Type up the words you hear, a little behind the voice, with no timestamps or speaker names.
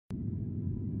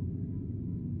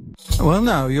Well,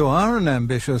 now, you are an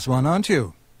ambitious one, aren't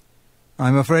you?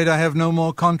 I'm afraid I have no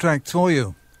more contracts for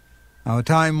you. Our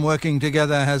time working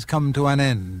together has come to an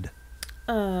end.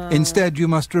 Instead, you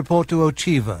must report to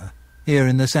Ochiva, here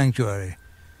in the sanctuary.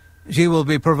 She will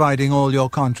be providing all your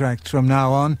contracts from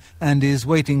now on, and is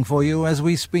waiting for you as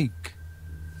we speak.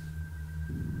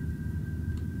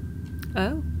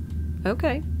 Oh,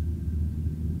 okay.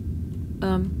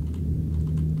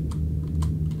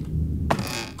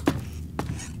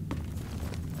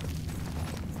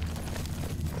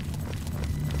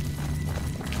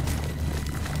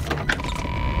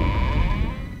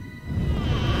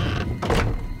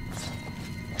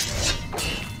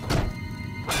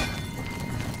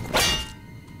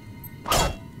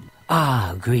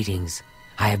 Ah, greetings.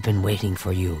 I have been waiting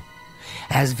for you.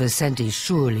 As Vicente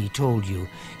surely told you,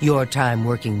 your time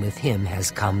working with him has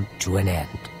come to an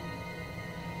end.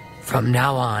 From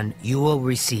now on, you will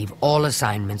receive all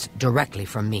assignments directly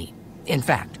from me. In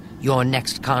fact, your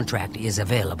next contract is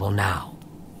available now.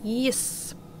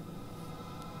 Yes.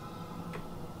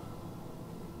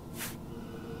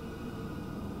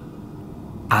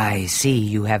 I see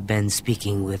you have been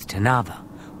speaking with Tanava.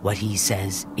 What he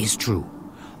says is true.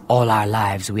 All our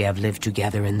lives we have lived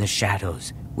together in the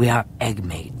shadows. We are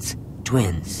eggmates,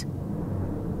 twins.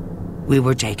 We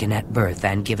were taken at birth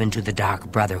and given to the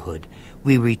Dark Brotherhood.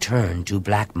 We returned to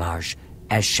Black Marsh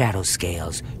as shadow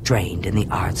scales trained in the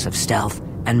arts of stealth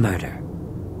and murder.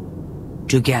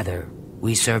 Together,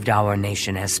 we served our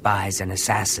nation as spies and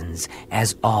assassins,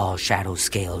 as all shadow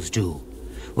scales do.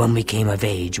 When we came of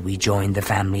age, we joined the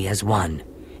family as one,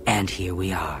 and here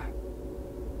we are.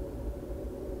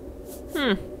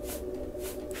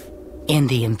 In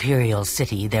the Imperial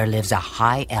City, there lives a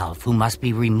high elf who must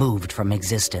be removed from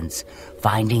existence.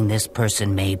 Finding this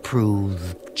person may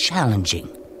prove challenging.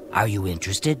 Are you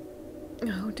interested?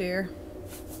 Oh, dear.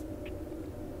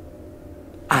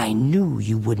 I knew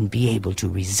you wouldn't be able to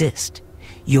resist.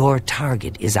 Your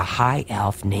target is a high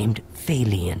elf named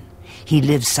Phalion. He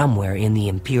lives somewhere in the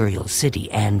Imperial City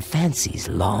and fancies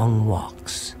long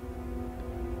walks.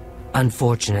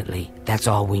 Unfortunately, that's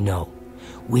all we know.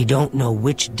 We don't know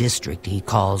which district he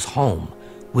calls home,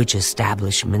 which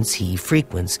establishments he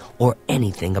frequents, or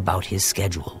anything about his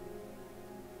schedule.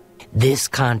 This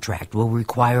contract will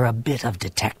require a bit of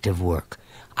detective work.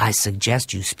 I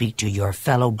suggest you speak to your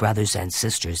fellow brothers and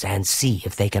sisters and see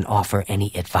if they can offer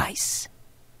any advice.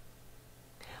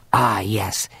 Ah,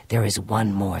 yes, there is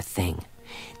one more thing.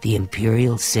 The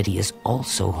Imperial City is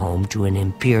also home to an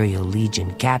Imperial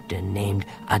Legion captain named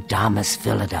Adamus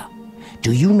Philida.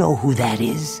 Do you know who that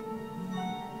is?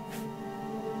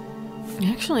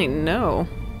 Actually, no.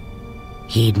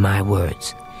 Heed my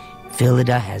words.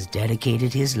 Philida has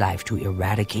dedicated his life to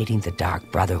eradicating the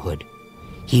Dark Brotherhood.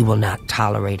 He will not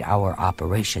tolerate our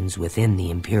operations within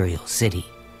the Imperial City.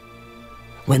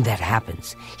 When that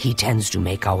happens, he tends to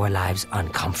make our lives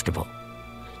uncomfortable.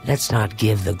 Let's not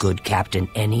give the good captain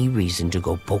any reason to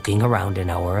go poking around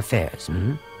in our affairs,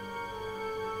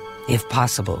 If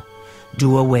possible,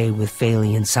 do away with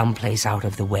Phalion someplace out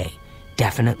of the way.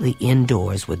 Definitely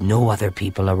indoors with no other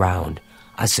people around.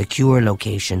 A secure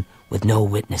location with no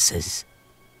witnesses.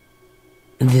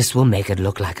 This will make it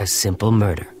look like a simple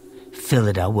murder.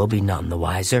 Philida will be none the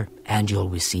wiser, and you'll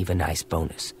receive a nice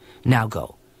bonus. Now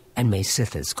go, and may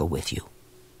Sithis go with you.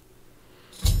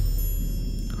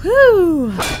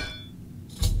 Whew!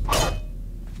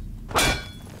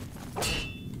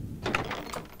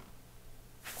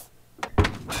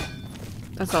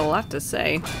 That's a lot to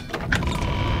say. I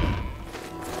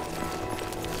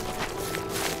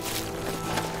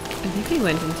think he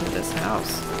went into this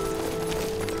house.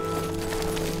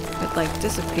 It, like,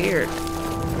 disappeared.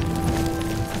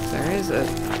 There is a...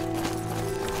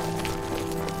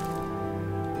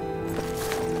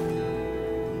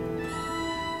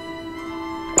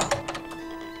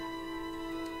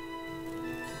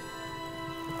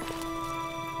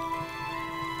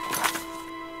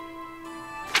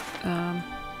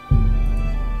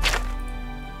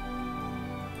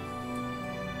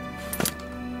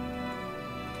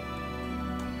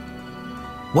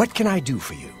 What can I do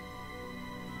for you?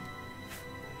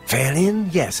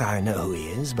 Phalion? Yes, I know who he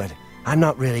is, but I'm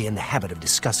not really in the habit of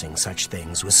discussing such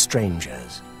things with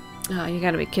strangers. Oh, you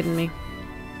gotta be kidding me.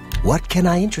 What can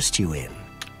I interest you in?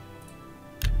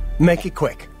 Make it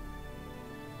quick.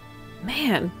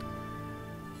 Man.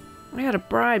 I gotta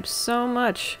bribe so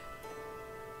much.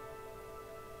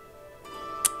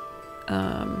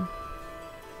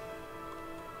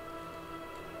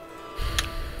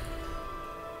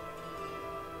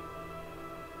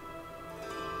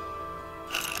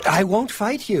 I won't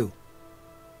fight you.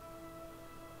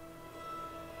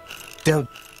 Don't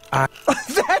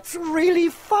That's really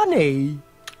funny.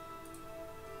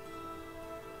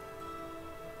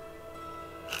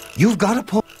 You've got a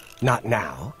point. Not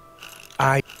now.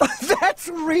 That's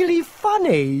really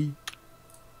funny.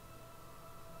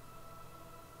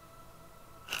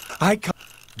 I can't...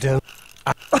 Don't...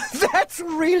 That's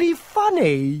really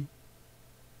funny.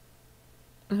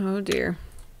 Oh dear.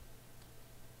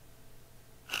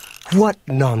 What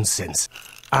nonsense.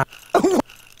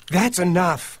 That's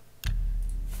enough.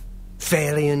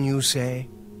 Phalion, you say?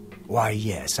 Why,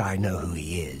 yes, I know who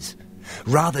he is.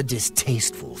 Rather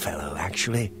distasteful fellow,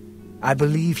 actually. I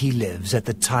believe he lives at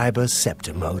the Tiber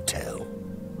Septim Hotel.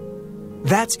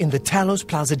 That's in the Talos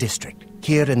Plaza district,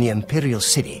 here in the Imperial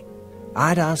City.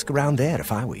 I'd ask around there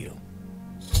if I were you.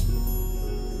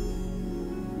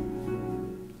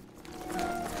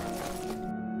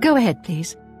 Go ahead,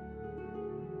 please.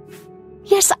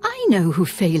 Yes, I know who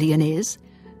Phalion is.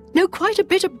 Know quite a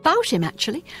bit about him,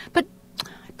 actually. But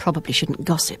I probably shouldn't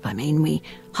gossip. I mean, we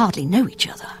hardly know each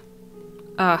other.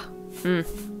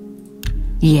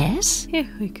 Yes? Here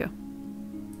we go.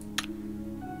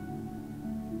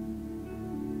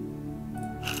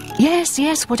 Yes,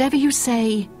 yes, whatever you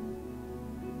say.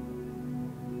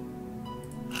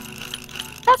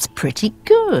 That's pretty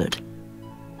good.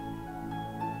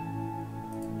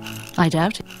 I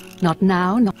doubt it. Not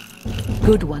now, not...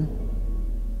 Good one.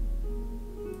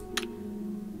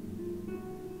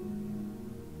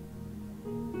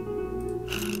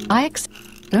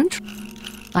 Don't...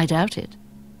 I doubt it.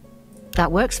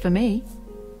 That works for me.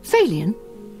 Phalion?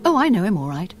 Oh, I know him all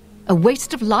right. A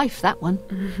waste of life, that one.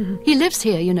 He lives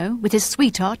here, you know, with his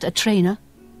sweetheart, a trainer.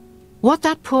 What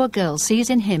that poor girl sees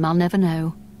in him, I'll never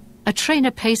know. A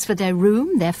trainer pays for their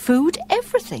room, their food,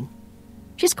 everything.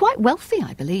 She's quite wealthy,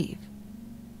 I believe.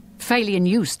 Phalion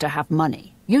used to have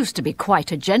money. Used to be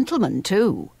quite a gentleman,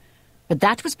 too. But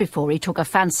that was before he took a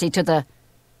fancy to the,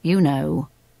 you know,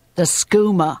 the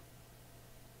Skooma.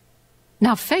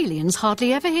 Now Phalion's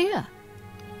hardly ever here.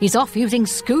 He's off using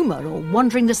Skooma or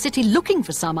wandering the city looking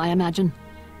for some, I imagine.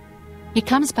 He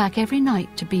comes back every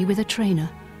night to be with a trainer.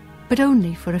 But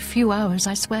only for a few hours,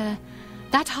 I swear.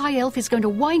 That high elf is going to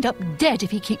wind up dead if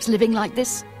he keeps living like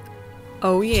this.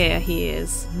 Oh yeah, he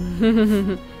is.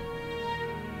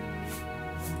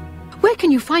 Where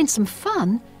can you find some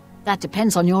fun? That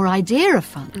depends on your idea of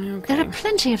fun. Okay. There are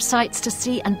plenty of sights to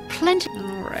see and plenty...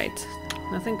 All right.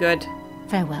 Nothing good.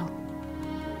 Farewell.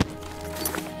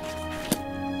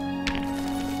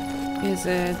 Is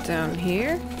it down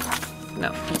here?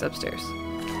 No, it's upstairs.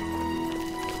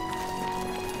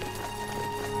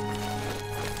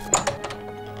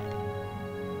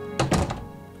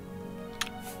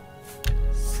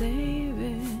 Save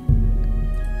it.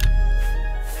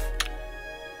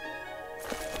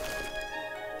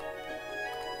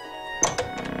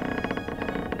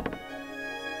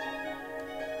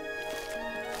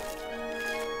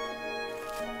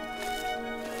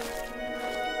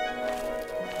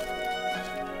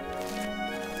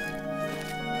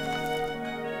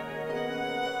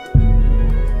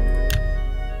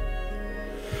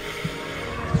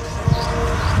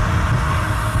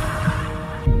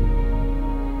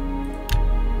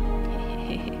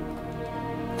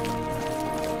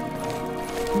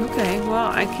 Okay,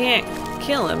 well, I can't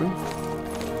kill him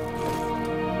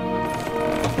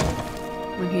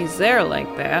when he's there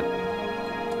like that.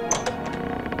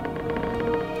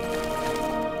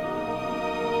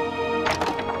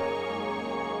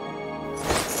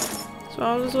 So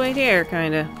I'll just wait here,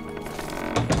 kinda.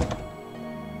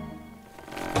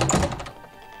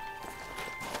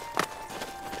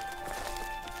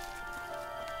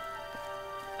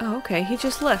 Oh, okay, he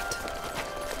just left.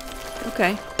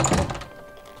 Okay.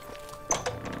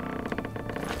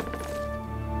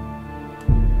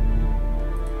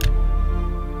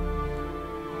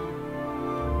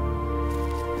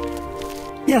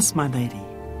 Yes, my lady.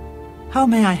 How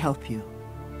may I help you?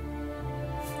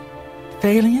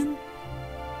 Phalion?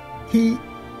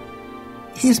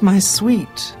 He's my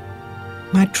sweet,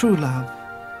 my true love.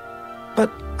 But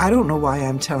I don't know why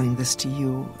I'm telling this to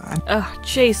you. Ugh,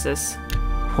 Jesus.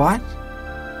 What?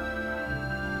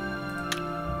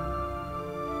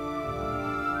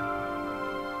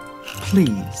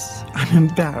 Please, I'm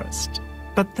embarrassed,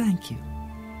 but thank you.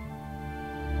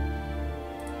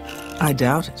 I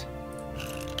doubt it.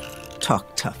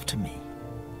 Talk tough to me.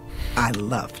 I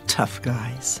love tough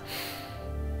guys.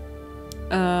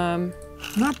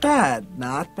 Not bad.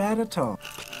 Not bad at all.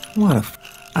 What a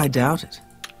I doubt it.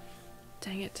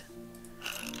 Dang it.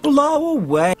 Blow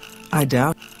away. I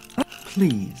doubt it.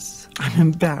 Please, I'm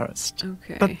embarrassed.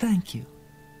 Okay. But thank you.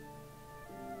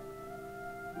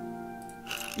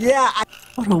 Yeah,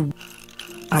 what a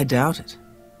I doubt it.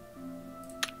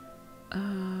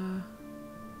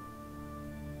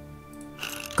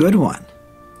 Good one.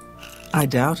 I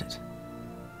doubt it.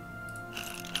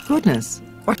 Goodness,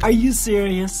 what, are you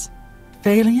serious?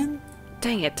 Phalion?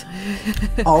 Dang it.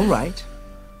 All right.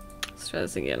 Let's try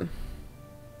this again.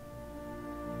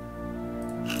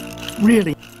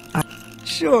 Really?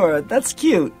 Sure, that's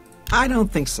cute. I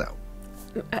don't think so.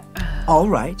 All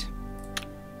right.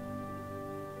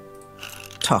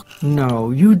 Talk. No,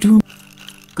 you do.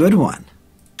 Good one.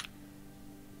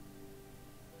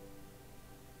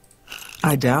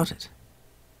 I doubt it.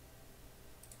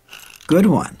 Good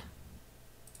one.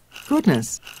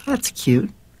 Goodness, that's cute.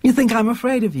 You think I'm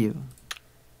afraid of you?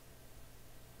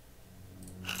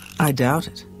 I doubt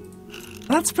it.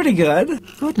 That's pretty good.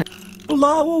 Goodness.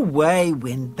 Blow away,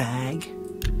 windbag.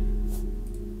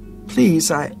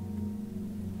 Please, I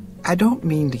don't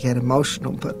mean to get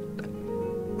emotional, but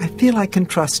I feel I can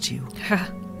trust you.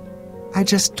 I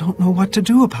just don't know what to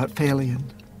do about Phalion.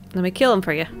 Let me kill him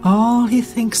for you. All he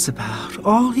thinks about,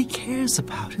 all he cares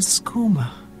about is Skooma.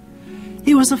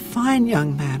 He was a fine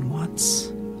young man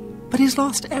once, but he's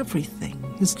lost everything.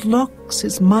 His looks,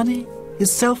 his money,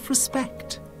 his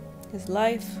self-respect. His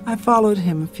life. I followed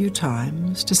him a few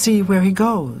times to see where he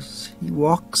goes. He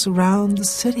walks around the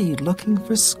city looking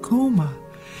for Skooma.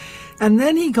 And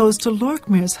then he goes to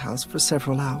Lorkmir's house for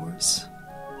several hours.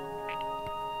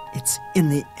 It's in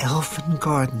the Elfin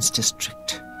Gardens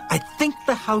district. I think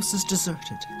the house is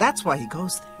deserted. That's why he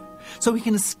goes there. So he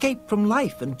can escape from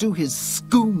life and do his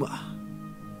Skooma.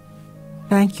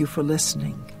 Thank you for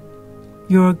listening.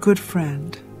 You're a good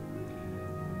friend.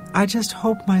 I just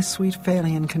hope my sweet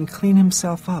Phalion can clean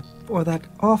himself up, or that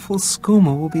awful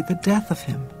Skooma will be the death of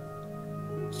him.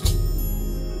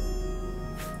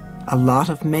 A lot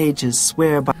of mages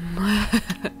swear by...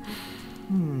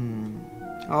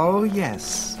 Oh,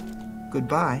 yes.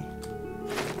 Goodbye.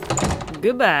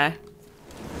 Goodbye.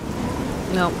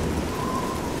 Nope.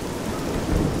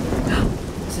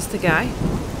 Is this the guy?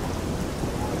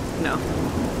 No.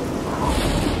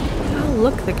 Oh,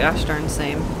 look the gosh darn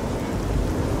same.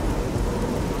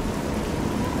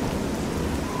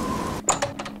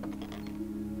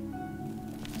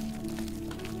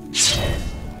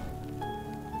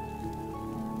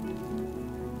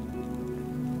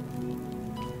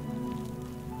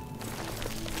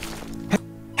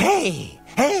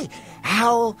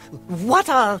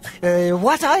 Hey,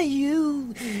 what are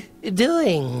you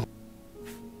doing?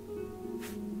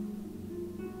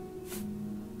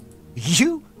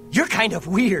 You're kind of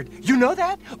weird. You know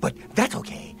that? But that's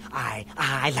okay.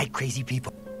 I like crazy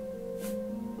people.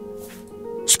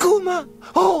 Skooma?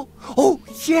 Oh,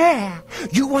 yeah.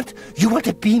 You want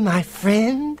to be my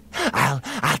friend? I'll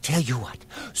tell you what.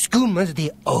 Skooma's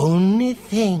the only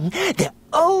thing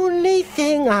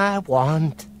I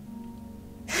want.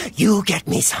 You get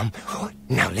me some.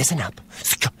 Now listen up.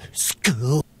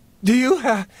 Skooma. Do you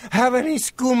have any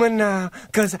Skooma now?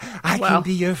 'Cause I can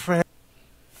be your friend.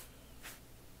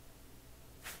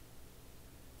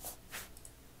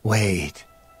 Wait.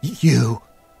 You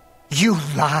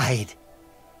lied.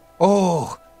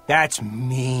 Oh, that's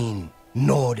mean.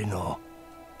 Nordino.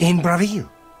 In Bravil.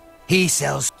 He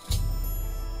sells...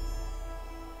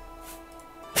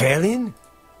 Phalion?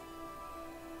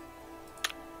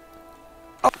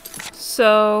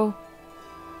 So...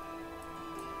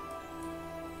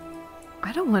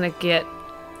 I don't want to get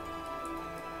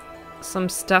some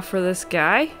stuff for this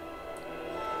guy.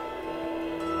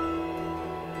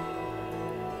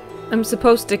 I'm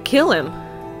supposed to kill him.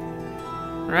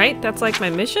 Right? That's like my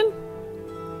mission?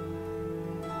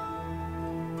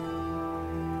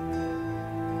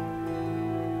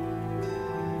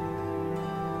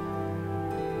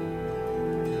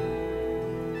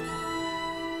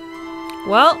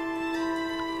 Well,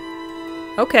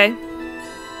 okay.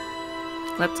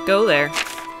 Let's go there.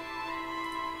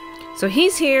 So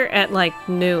he's here at like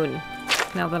noon,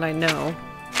 now that I know.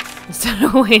 Instead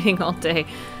of waiting all day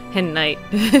and night.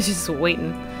 Just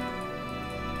waiting.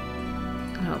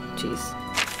 Oh, jeez.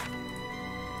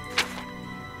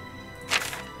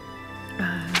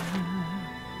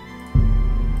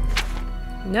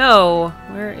 No!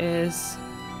 Where is...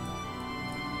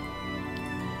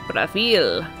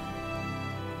 Bravil?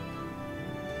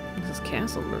 This is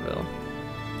Castle Bravil.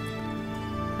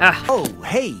 Ah! Oh,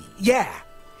 hey, yeah.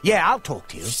 Yeah, I'll talk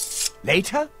to you.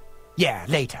 Later? Yeah,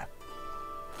 later.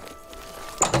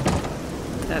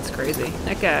 That's crazy.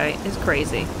 That guy is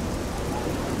crazy.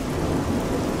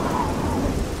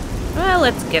 Well,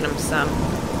 let's get him some.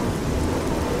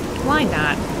 Why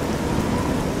not?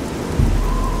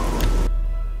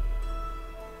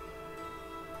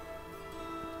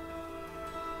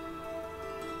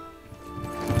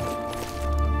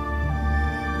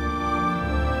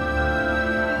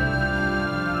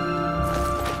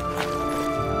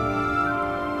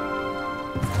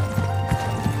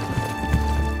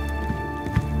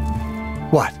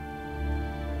 What?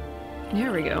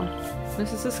 Here we go.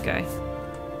 This is this guy.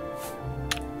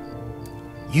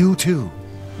 You too.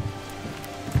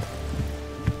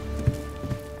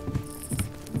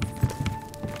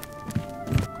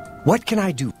 What can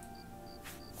I do?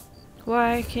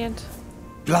 Why I can't...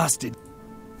 Blasted.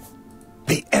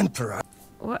 The Emperor.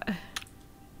 What?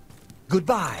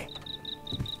 Goodbye.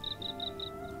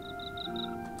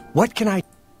 What can I...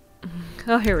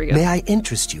 Oh, here we go. May I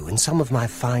interest you in some of my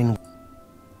fine...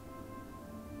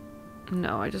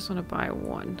 No, I just want to buy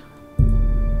one.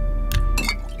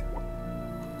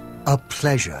 A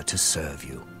pleasure to serve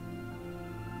you.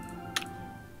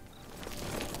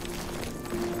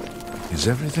 Is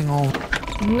everything all...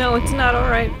 No, it's not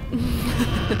alright.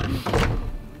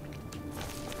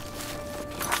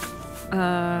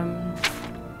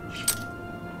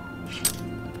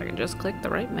 If I can just click the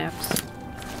right maps.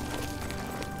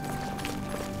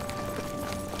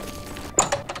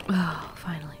 Oh,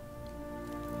 finally.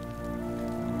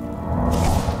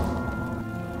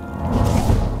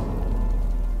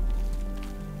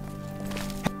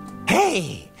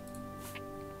 Hey!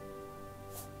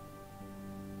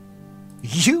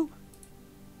 You...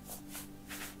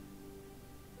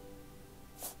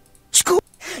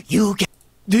 You get...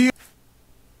 Do you...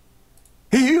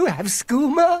 You have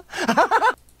skooma?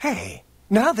 Hey,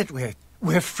 now that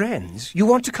we're friends, you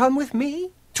want to come with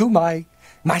me? To my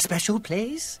special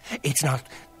place? It's not,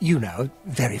 you know,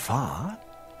 very far.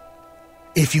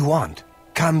 If you want,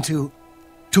 come to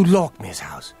Lockmir's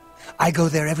house. I go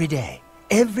there every day,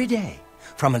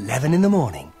 from 11 in the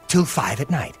morning till 5 at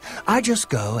night. I just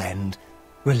go and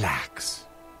relax.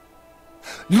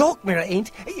 Lockmir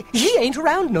ain't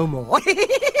around no more.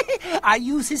 I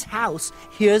use his house.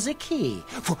 Here's a key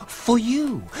for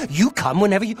you. You come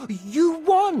whenever you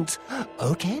want.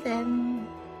 Okay then.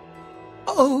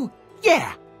 Oh,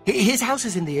 yeah. His house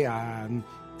is in the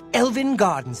Elven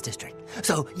Gardens district.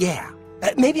 So, yeah.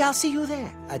 Maybe I'll see you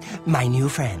there. My new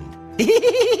friend.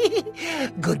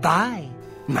 Goodbye,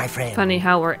 my friend. Funny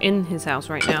how we're in his house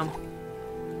right now.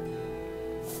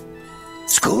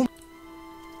 Skooma.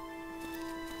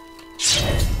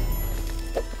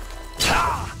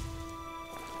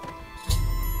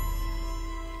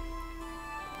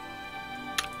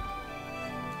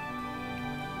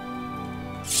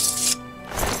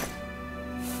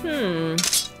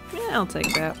 Yeah, I'll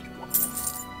take that.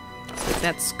 Take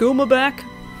that skooma back.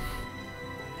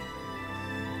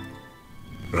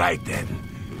 Right then.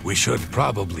 We should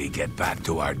probably get back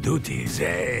to our duties,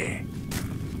 eh?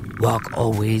 Walk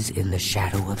always in the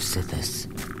shadow of Sithis.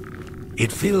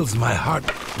 It fills my heart.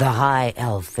 The high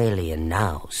elf Thalion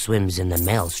now swims in the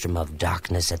maelstrom of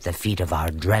darkness at the feet of our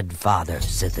dread father,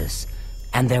 Sithis,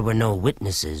 and there were no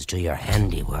witnesses to your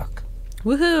handiwork.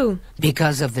 Woohoo!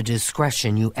 Because of the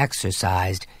discretion you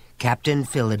exercised, Captain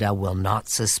Philida will not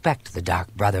suspect the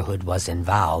Dark Brotherhood was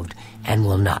involved and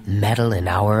will not meddle in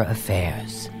our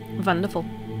affairs. Wonderful.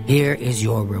 Here is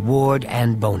your reward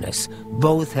and bonus.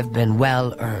 Both have been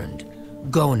well earned.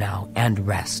 Go now and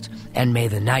rest, and may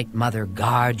the Night Mother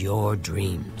guard your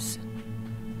dreams.